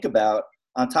has to think about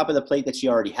on top of the plate that she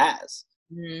already has.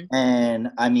 Mm-hmm. And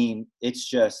I mean, it's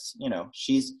just, you know,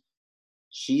 she's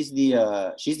the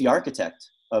architect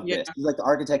of this. She's like the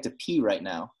architect of P right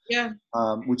now. Yeah.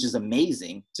 Which is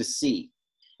amazing to see.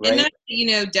 Right? And then, you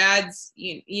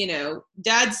know,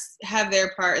 dads have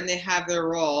their part and they have their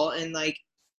role, and like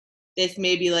this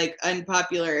may be like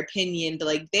unpopular opinion, but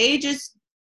like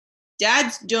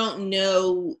dads don't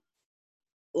know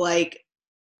like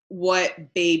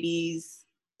what babies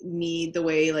need the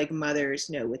way like mothers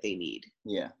know what they need.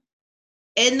 Yeah.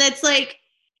 And that's like,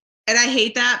 and I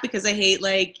hate that because I hate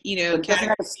like, you know, but it doesn't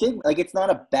have a stigma. Like it's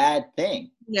not a bad thing.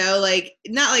 You know, like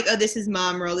not like, oh, this is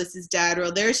mom role, this is dad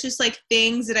role. There's just like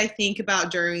things that I think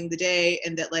about during the day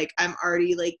and that like I'm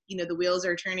already like, you know, the wheels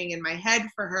are turning in my head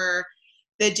for her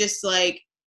that just like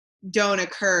don't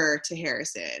occur to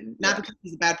Harrison. Not because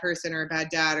he's a bad person or a bad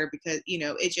dad or because, you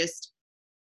know, it just,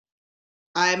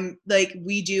 I'm like,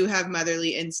 we do have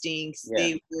motherly instincts. Yeah.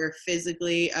 They were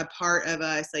physically a part of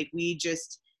us. Like we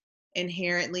just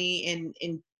inherently and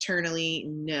internally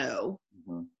know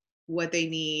what they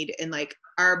need. And like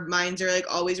our minds are like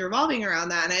always revolving around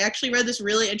that. And I actually read this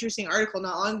really interesting article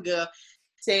not long ago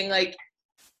saying like,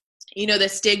 you know, the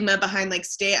stigma behind like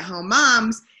stay-at-home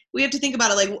moms. We have to think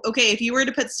about it like, okay, if you were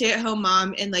to put stay-at-home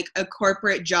mom in like a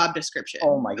corporate job description.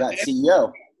 Oh my God,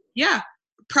 CEO. Yeah.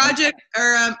 Project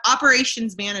or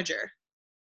operations manager.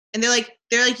 And they're like,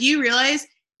 you realize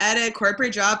at a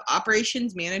corporate job,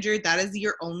 operations manager, that is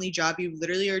your only job. You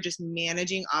literally are just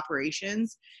managing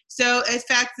operations. So as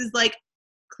facts is like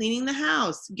cleaning the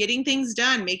house, getting things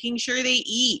done, making sure they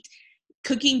eat,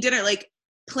 cooking dinner, like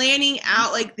planning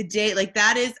out like the day, like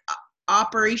that is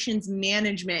operations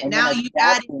management. And now then you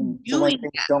add adapting to when doing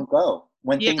things that. don't go,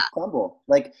 when Yeah. things crumble.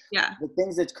 Like Yeah. the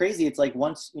things that's crazy, it's like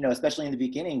once, you know, especially in the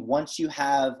beginning, once you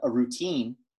have a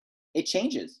routine, it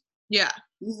changes. Yeah.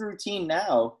 His routine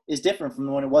now is different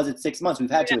from when it was at 6 months. We've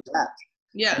had to adapt.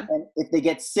 Yeah. And if they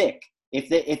get sick,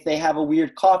 if they have a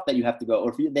weird cough that you have to go,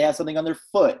 or if they have something on their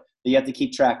foot that you have to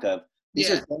keep track of, these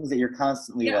are things that you're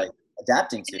constantly like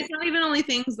adapting to. It's not even only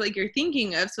things like you're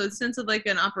thinking of. So, a sense of like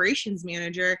an operations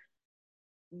manager,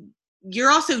 you're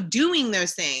also doing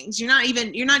those things. You're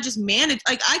not just managed.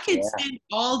 Like I could spend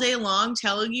all day long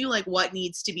telling you like what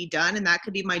needs to be done, and that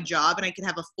could be my job, and I could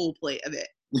have a full plate of it.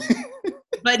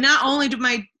 But not only do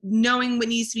I knowing what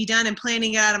needs to be done and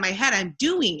planning it out of my head, I'm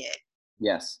doing it.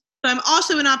 Yes. So I'm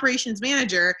also an operations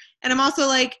manager, and I'm also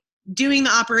like doing the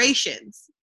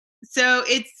operations. So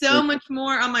it's so much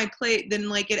more on my plate than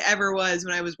like it ever was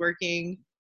when I was working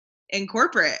in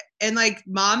corporate. And like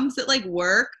moms that like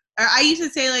work, or I used to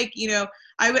say like, you know,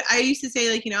 I used to say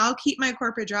like, you know, I'll keep my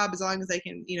corporate job as long as I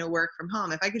can, you know, work from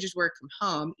home. If I could just work from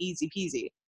home, easy peasy.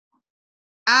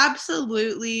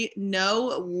 Absolutely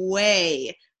no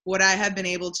way would I have been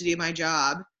able to do my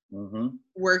job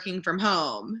working from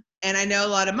home. And I know a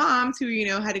lot of moms who, you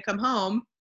know, had to come home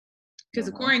because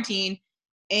of quarantine,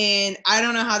 and I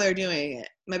don't know how they're doing it.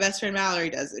 My best friend Mallory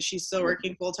does it. She's still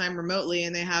working full-time remotely,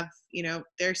 and they have, you know,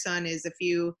 their son is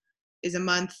a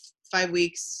month, 5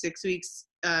 weeks, 6 weeks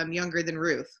younger than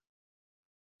Ruth.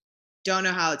 Don't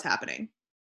know how it's happening.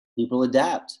 People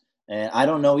adapt. And I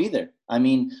don't know either. I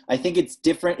mean, I think it's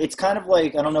different. It's kind of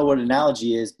like, I don't know what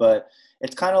analogy is, but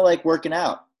it's kind of like working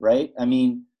out, right? I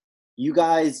mean, you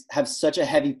guys have such a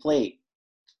heavy plate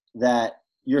that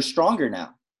you're stronger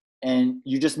now and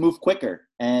you just move quicker.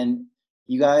 And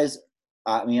you guys,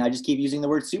 I mean, I just keep using the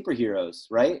word superheroes,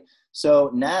 right? So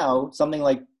now something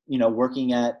like, you know,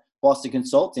 working at Boston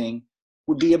Consulting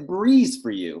would be a breeze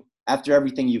for you after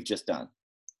everything you've just done.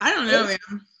 I don't know,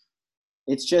 man.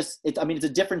 It's just, I mean, it's a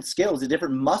different skill. It's a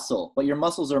different muscle, but your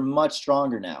muscles are much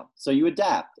stronger now. So you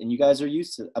adapt, and you guys are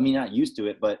used to, I mean, not used to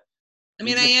it, but. I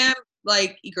mean, I am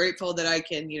like grateful that I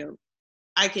can, you know,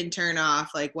 I can turn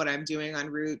off like what I'm doing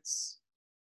on Roots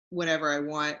whenever I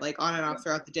want, like on and off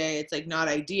throughout the day. It's like not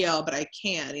ideal, but I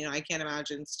can, you know, I can't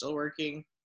imagine still working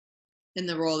in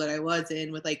the role that I was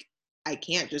in with like, I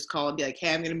can't just call and be like,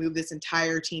 hey, I'm going to move this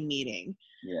entire team meeting.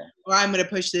 Yeah. Or I'm going to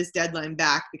push this deadline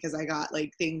back because I got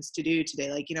like things to do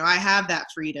today. Like, you know, I have that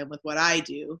freedom with what I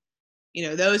do. You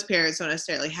know, those parents don't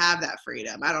necessarily have that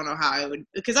freedom. I don't know how I would,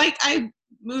 because I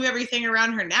move everything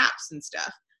around her naps and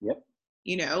stuff. Yep.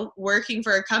 You know, working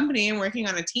for a company and working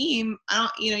on a team,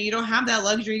 you don't have that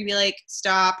luxury to be like,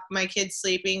 stop, my kid's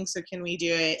sleeping, so can we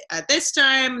do it at this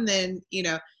time? And then, you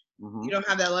know, you don't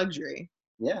have that luxury.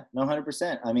 Yeah, no,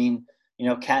 100%. I mean, you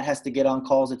know, Kat has to get on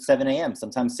calls at 7 a.m.,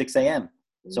 sometimes 6 a.m.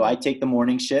 So I take the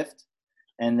morning shift,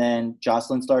 and then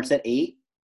Jocelyn starts at 8.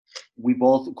 We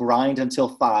both grind until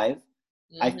 5.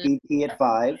 I feed P at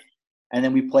 5, and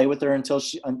then we play with her until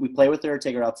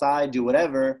take her outside, do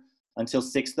whatever until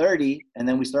 6:30, and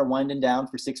then we start winding down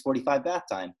for 6:45 bath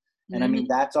time. And I mean,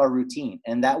 that's our routine,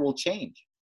 and that will change,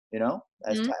 you know,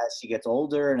 as she gets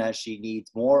older and as she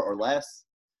needs more or less.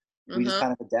 We just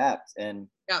kind of adapt, and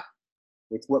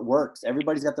it's what works.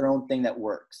 Everybody's got their own thing that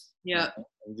works. Yeah. You know?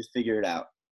 And just figure it out.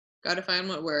 Got to find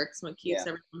what works, what keeps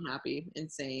everyone happy and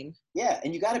sane. Yeah,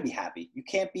 and you got to be happy. You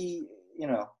can't be, you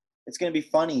know, it's going to be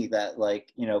funny that,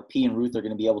 like, you know, P and Ruth are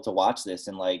going to be able to watch this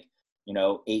in, like, you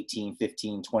know, 18,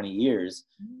 15, 20 years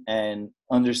and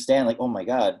understand, like, oh, my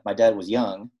God, my dad was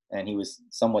young and he was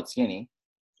somewhat skinny.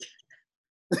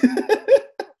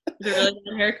 It's a really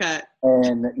good haircut.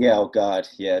 And, yeah, oh, God,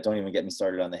 yeah, don't even get me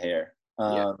started on the hair.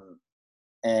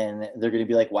 And they're going to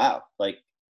be like, wow, like,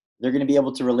 they're going to be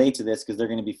able to relate to this because they're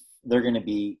going to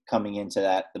be coming into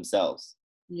that themselves.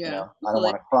 Yeah. You know? I don't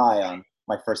want to cry on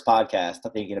my first podcast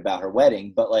thinking about her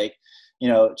wedding, but, like, you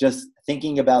know, just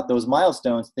thinking about those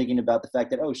milestones, thinking about the fact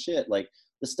that, oh shit, like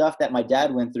the stuff that my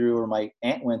dad went through or my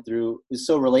aunt went through is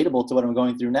so relatable to what I'm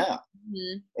going through now.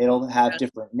 It'll have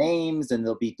different names and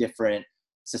there'll be different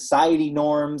society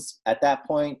norms at that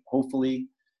point. Hopefully,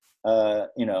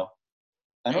 you know,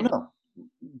 I don't know.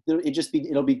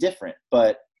 It'll be different,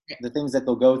 but the things that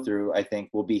they'll go through, I think,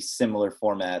 will be similar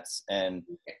formats. And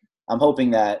I'm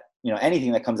hoping that, you know,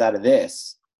 anything that comes out of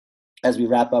this, as we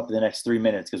wrap up in the next 3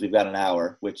 minutes, because we've got an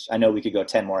hour, which I know we could go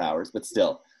 10 more hours, but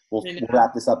still, we'll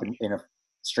wrap this up in a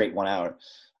straight 1 hour.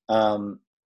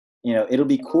 you know, it'll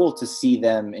be cool to see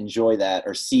them enjoy that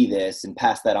or see this and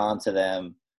pass that on to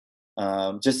them.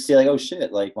 Just to see like, oh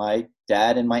shit, like my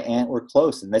dad and my aunt were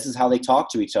close and this is how they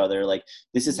talk to each other. Like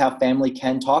this is how family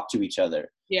can talk to each other.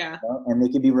 Yeah. You know? And they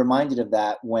can be reminded of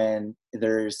that when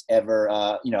there's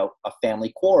ever, you know, a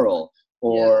family quarrel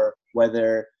or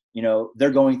whether, you know, they're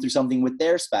going through something with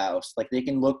their spouse. Like they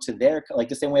can look to their, like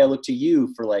the same way I look to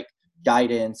you for like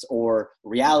guidance or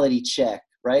reality check,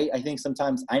 right? I think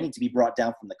sometimes I need to be brought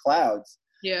down from the clouds.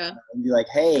 Yeah. And be like,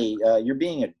 hey, you're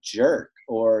being a jerk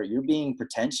or you're being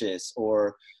pretentious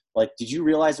or like, did you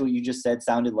realize what you just said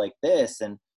sounded like this?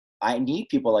 And I need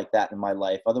people like that in my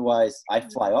life. Otherwise I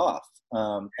fly off.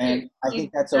 And I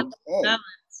think that's okay.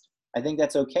 I think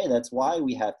that's okay. That's why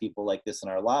we have people like this in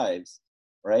our lives,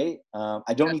 right?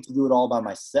 I don't need to do it all by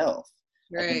myself.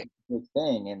 Right. I think it's a good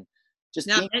thing. And just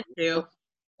not meant to.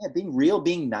 Yeah, being real,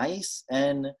 being nice,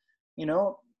 and you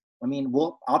know, I mean,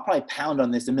 I'll probably pound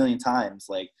on this a million times,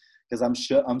 like, because I'm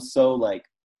so like,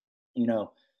 you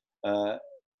know,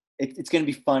 it's gonna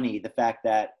be funny the fact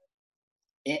that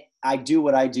I do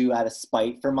what I do out of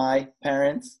spite for my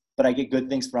parents, but I get good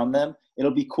things from them. It'll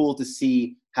be cool to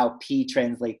see how P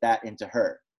translate that into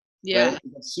her. Yeah. Right?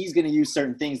 Because she's gonna use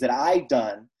certain things that I've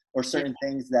done, or certain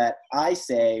things that I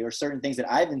say, or certain things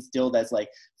that I've instilled as like,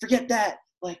 forget that.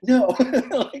 Like, no.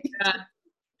 Like, yeah.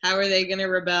 How are they gonna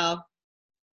rebel?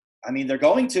 I mean, they're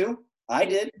going to. I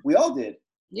did. We all did.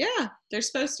 Yeah, they're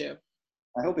supposed to.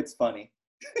 I hope it's funny.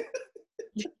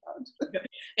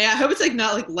 Yeah, I hope it's like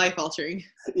not like life altering.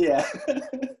 Yeah.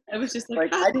 I was just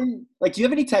like I didn't like. Do you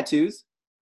have any tattoos?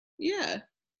 Yeah.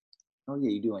 Oh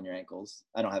yeah, you do on your ankles.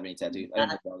 I don't have any tattoos. I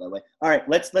don't know that way. All right,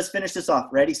 let's finish this off.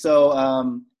 Ready?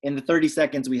 So, in the 30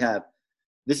 seconds we have,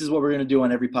 this is what we're gonna do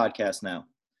on every podcast now.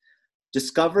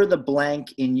 Discover the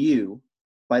blank in you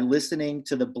by listening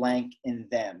to the blank in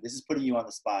them. This is putting you on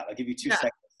the spot. I'll give you 2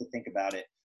 seconds to think about it.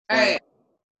 All right.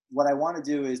 What I want to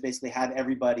do is basically have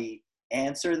everybody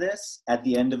answer this at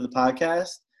the end of the podcast,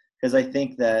 because I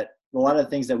think that a lot of the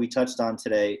things that we touched on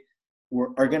today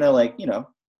are going to, like, you know,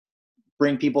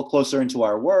 bring people closer into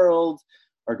our world,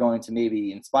 are going to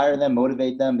maybe inspire them,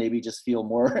 motivate them, maybe just feel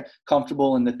more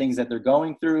comfortable in the things that they're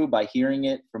going through by hearing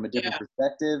it from a different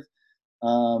perspective.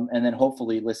 And then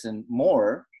hopefully listen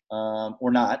more,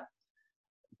 or not.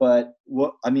 But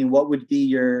what would be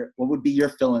your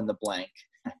fill in the blank?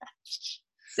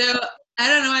 So I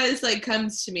don't know why this like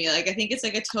comes to me. Like, I think it's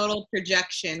like a total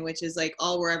projection, which is like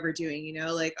all we're ever doing, you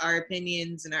know, like our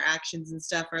opinions and our actions and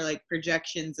stuff are like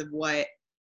projections of what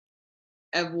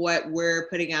we're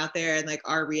putting out there and like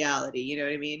our reality, you know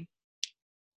what I mean?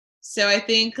 So I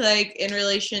think like in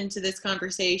relation to this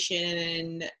conversation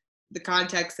and the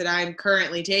context that I'm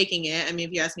currently taking it, I mean,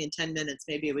 if you asked me in 10 minutes,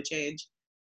 maybe it would change.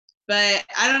 But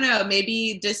I don't know,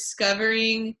 maybe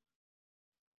discovering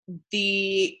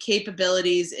the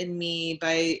capabilities in me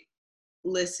by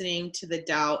listening to the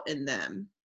doubt in them.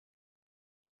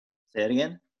 Say it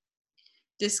again.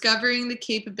 Discovering the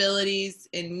capabilities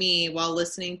in me while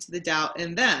listening to the doubt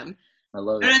in them. I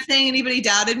love it. I'm not saying anybody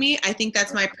doubted me. I think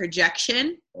that's my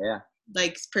projection. Yeah.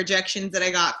 Like projections that I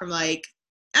got from like,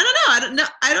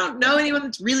 I don't know anyone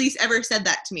that's really ever said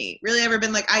that to me. Really ever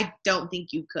been like, I don't think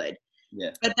you could.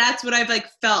 Yeah. But that's what I've like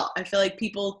felt. I feel like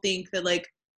people think that like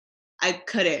I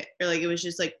couldn't, or like it was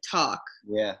just like talk.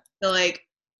 Yeah. So like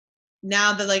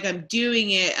now that like I'm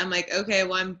doing it, I'm like, okay,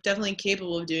 well, I'm definitely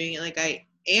capable of doing it. Like I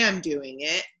am doing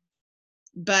it,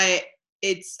 but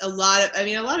it's a lot of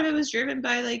it was driven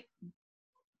by like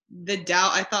the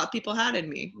doubt I thought people had in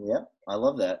me. Yeah, I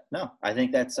love that. No, I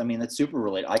think that's super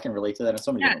relatable. I can relate to that in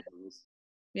so many different ways.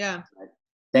 Yeah.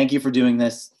 Thank you for doing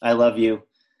this. I love you.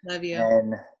 Love you.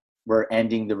 And we're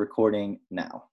ending the recording now.